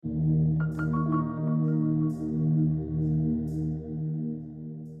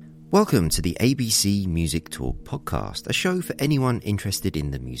Welcome to the ABC Music Talk podcast, a show for anyone interested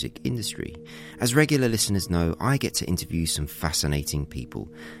in the music industry. As regular listeners know, I get to interview some fascinating people,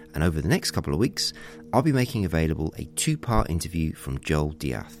 and over the next couple of weeks, I'll be making available a two-part interview from Joel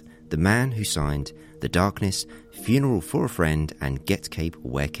Diath, the man who signed The Darkness, Funeral for a Friend, and Get Cape,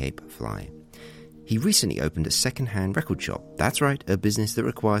 Wear Cape, Fly. He recently opened a second-hand record shop. That's right, a business that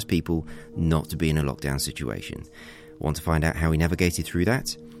requires people not to be in a lockdown situation. Want to find out how he navigated through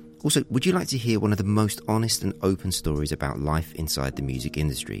that? Also, would you like to hear one of the most honest and open stories about life inside the music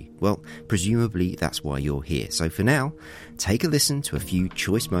industry? Well, presumably that's why you're here. So for now, take a listen to a few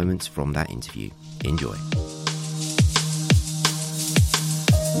choice moments from that interview. Enjoy.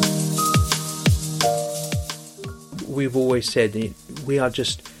 We've always said we are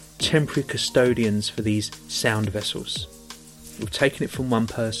just temporary custodians for these sound vessels. We've taken it from one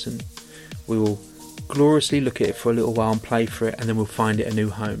person, we will gloriously look at it for a little while and play for it, and then we'll find it a new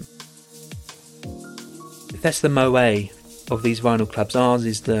home. That's the moe of these vinyl clubs. Ours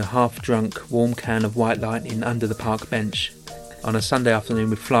is the half-drunk warm can of White Lightning under the park bench on a Sunday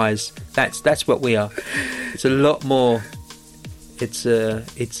afternoon with flies. That's what we are. It's a lot more. It's a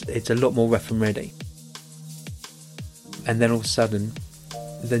lot more rough and ready. And then all of a sudden,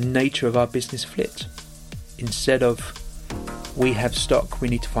 the nature of our business flipped. Instead of we have stock, we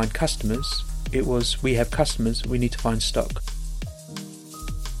need to find customers. It was we have customers, we need to find stock.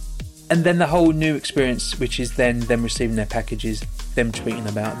 And then the whole new experience, which is then them receiving their packages, them tweeting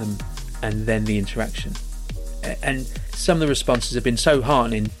about them, and then the interaction. And some of the responses have been so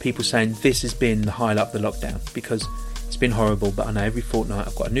heartening, people saying this has been the highlight of the lockdown, because it's been horrible, but I know every fortnight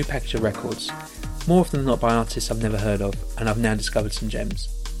I've got a new package of records, more often than not by artists I've never heard of, and I've now discovered some gems.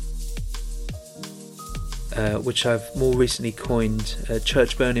 Which I've more recently coined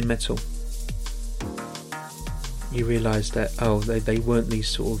church burning metal. You realise that they weren't these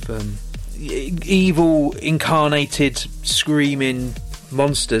sort of evil incarnated screaming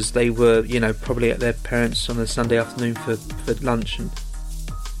monsters. They were, probably at their parents' on a Sunday afternoon for lunch. And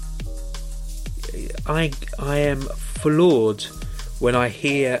I am floored when I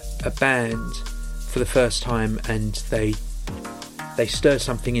hear a band for the first time and they stir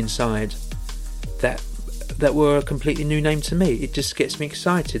something inside that were a completely new name to me. It just gets me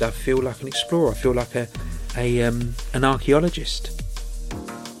excited. I feel like an explorer. I feel like an archaeologist.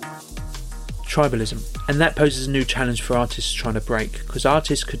 Tribalism, and that poses a new challenge for artists trying to break, because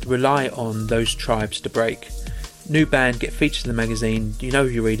artists could rely on those tribes to break. New band, get featured in the magazine, you know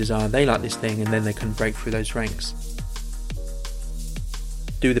who your readers are, they like this thing, and then they can break through those ranks.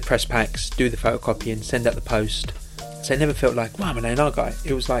 Do the press packs, do the photocopying, send out the post. So it never felt like, wow, I'm an A&R guy.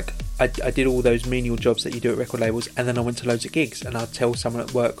 It was like I did all those menial jobs that you do at record labels, and then I went to loads of gigs, and I'd tell someone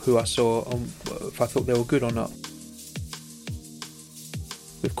at work who I saw if I thought they were good or not.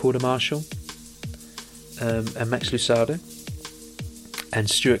 With Corda Marshall and Max Lusardo and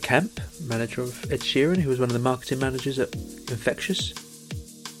Stuart Camp, manager of Ed Sheeran, who was one of the marketing managers at Infectious.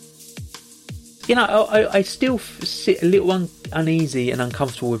 I still sit a little uneasy and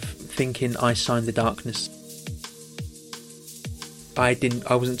uncomfortable with thinking I signed The Darkness. I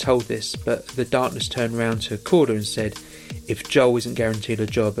wasn't told this, but The Darkness turned around to Corda and said, if Joel isn't guaranteed a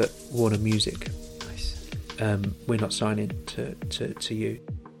job at Warner Music, nice. We're not signing to you.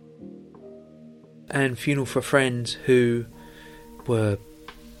 And Funeral for a Friend, who were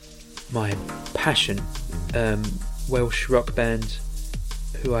my passion, Welsh rock band,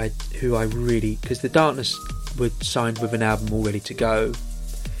 who I really, because The Darkness were signed with an album all ready to go.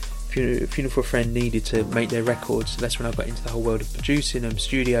 Funeral for a Friend needed to make their records, so that's when I got into the whole world of producing and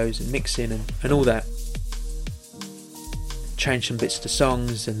studios and mixing and all that. Changed some bits to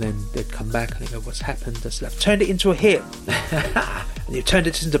songs, and then they'd come back and they'd go, what's happened? I said, I've turned it into a hit. And you've turned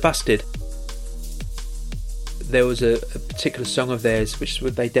it into Busted. There was a particular song of theirs which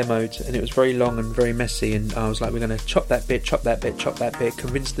they demoed, and it was very long and very messy, and I was like, we're going to chop that bit,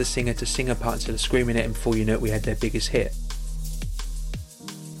 convince the singer to sing a part instead of screaming it, and before you know it we had their biggest hit.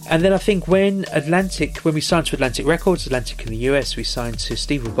 And then I think when we signed to Atlantic Records, Atlantic in the US, we signed to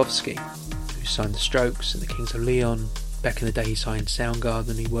Steve Rogowski, who signed The Strokes and the Kings of Leon. Back in the day he signed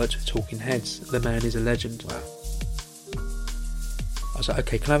Soundgarden, he worked with Talking Heads. The man is a legend. Wow. I was like,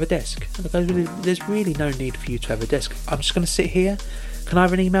 okay, can I have a desk? And I go, there's really no need for you to have a desk. I'm just going to sit here. Can I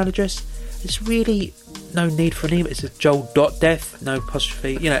have an email address? There's really no need for an email. It's a Joel.death, no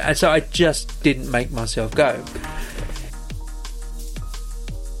apostrophe, and so I just didn't make myself go.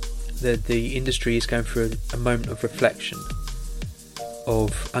 The industry is going through a moment of reflection,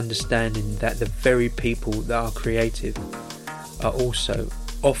 of understanding that the very people that are creative are also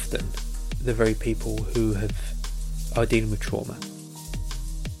often the very people who are dealing with trauma.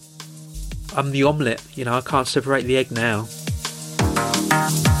 I'm the omelette, you know, I can't separate the egg now.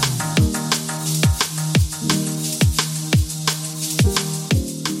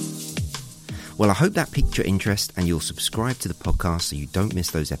 Well, I hope that piqued your interest and you'll subscribe to the podcast so you don't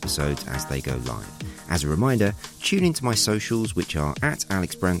miss those episodes as they go live. As a reminder, tune into my socials, which are at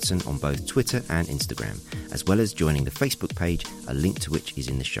Alex Branson on both Twitter and Instagram, as well as joining the Facebook page, a link to which is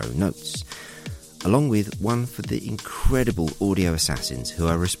in the show notes, along with one for the incredible audio assassins who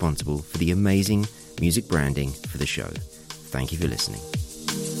are responsible for the amazing music branding for the show. Thank you for listening.